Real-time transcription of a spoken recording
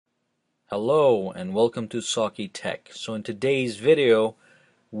Hello and welcome to Saki Tech. So in today's video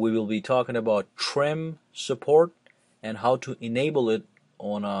we will be talking about trim support and how to enable it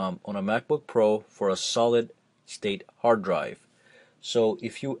on a MacBook Pro for a solid state hard drive. So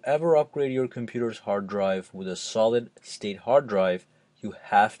if you ever upgrade your computer's hard drive with a solid state hard drive, you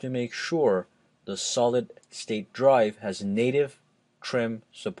have to make sure the solid state drive has native trim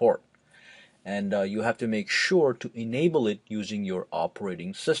support, and you have to make sure to enable it using your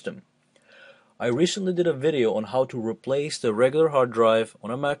operating system. I recently did a video on how to replace the regular hard drive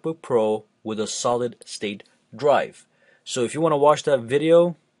on a MacBook Pro with a solid state drive. So if you want to watch that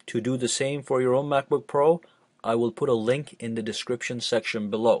video to do the same for your own MacBook Pro, I will put a link in the description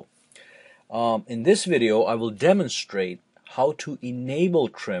section below. In this video, I will demonstrate how to enable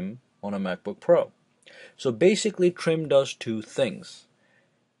trim on a MacBook Pro. So basically, trim does two things.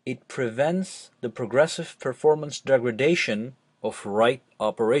 It prevents the progressive performance degradation of write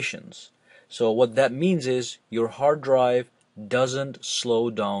operations. So what that means is your hard drive doesn't slow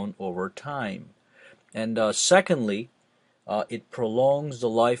down over time. And secondly, it prolongs the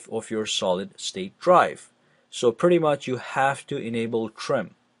life of your solid state drive. So pretty much you have to enable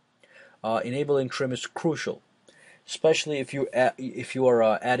trim. Enabling trim is crucial, especially if you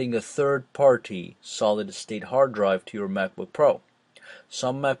are adding a third-party solid state hard drive to your MacBook Pro.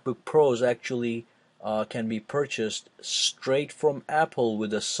 Some MacBook Pros actually can be purchased straight from Apple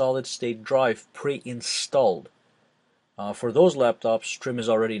with a solid state drive pre-installed. For those laptops, trim is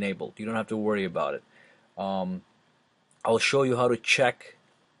already enabled. You don't have to worry about it. I'll show you how to check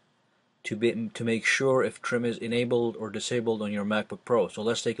to make sure if trim is enabled or disabled on your MacBook Pro. So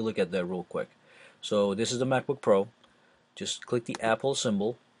let's take a look at that real quick. So this is the MacBook Pro. Just click the Apple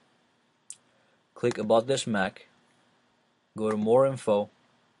symbol, click About This Mac, go to More Info,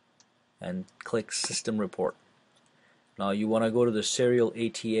 and click System Report. Now you want to go to the serial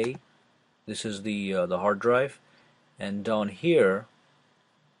ATA. This is the hard drive, and down here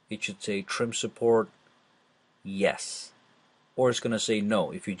it should say trim support yes, or it's going to say no.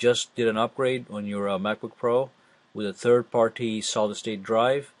 If you just did an upgrade on your MacBook Pro with a third-party solid-state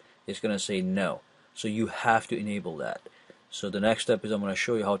drive, it's going to say no. So you have to enable that. So the next step is I'm going to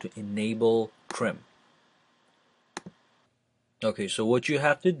show you how to enable trim. Okay, so what you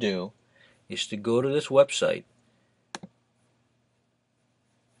have to do is to go to this website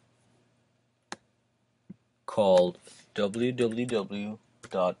called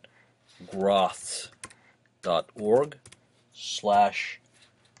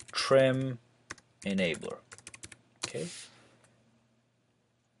www.groth.org/trim enabler. Okay.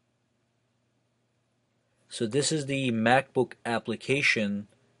 So this is the MacBook application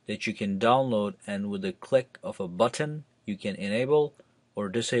that you can download, and with the click of a button you can enable or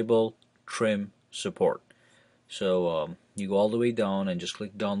disable trim support. So you go all the way down and just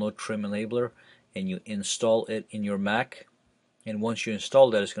click download trim enabler, and you install it in your Mac, and once you install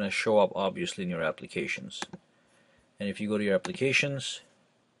that, it's going to show up obviously in your applications. And if you go to your applications,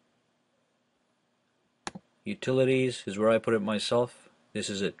 utilities is where I put it myself. This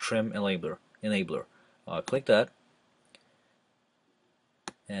is it, trim enabler. Click that,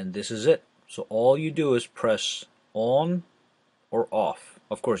 and this is it. So all you do is press on or off.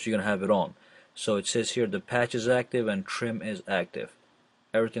 Of course you're going to have it on. So it says here the patch is active and trim is active.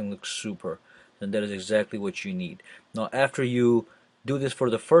 Everything looks super, and that is exactly what you need. Now after you do this for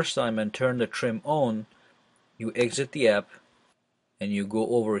the first time and turn the trim on, you exit the app and you go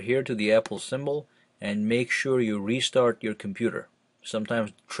over here to the Apple symbol and make sure you restart your computer.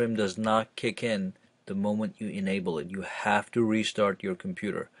 Sometimes trim does not kick in the moment you enable it. You have to restart your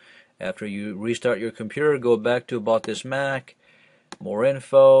computer. After you restart your computer, go back to About This Mac, More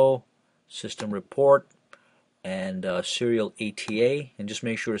Info, System Report, and serial ATA, and just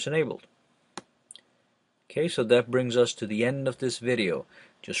make sure it's enabled. Okay, so that brings us to the end of this video.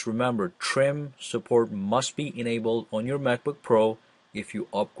 Just remember, trim support must be enabled on your MacBook Pro if you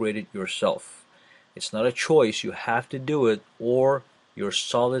upgrade it yourself. It's not a choice, you have to do it, or your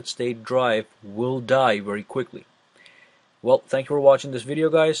solid state drive will die very quickly. Well, thank you for watching this video,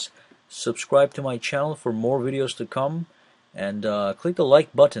 guys. Subscribe to my channel for more videos to come, and click the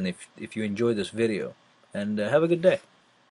like button if you enjoyed this video, and have a good day.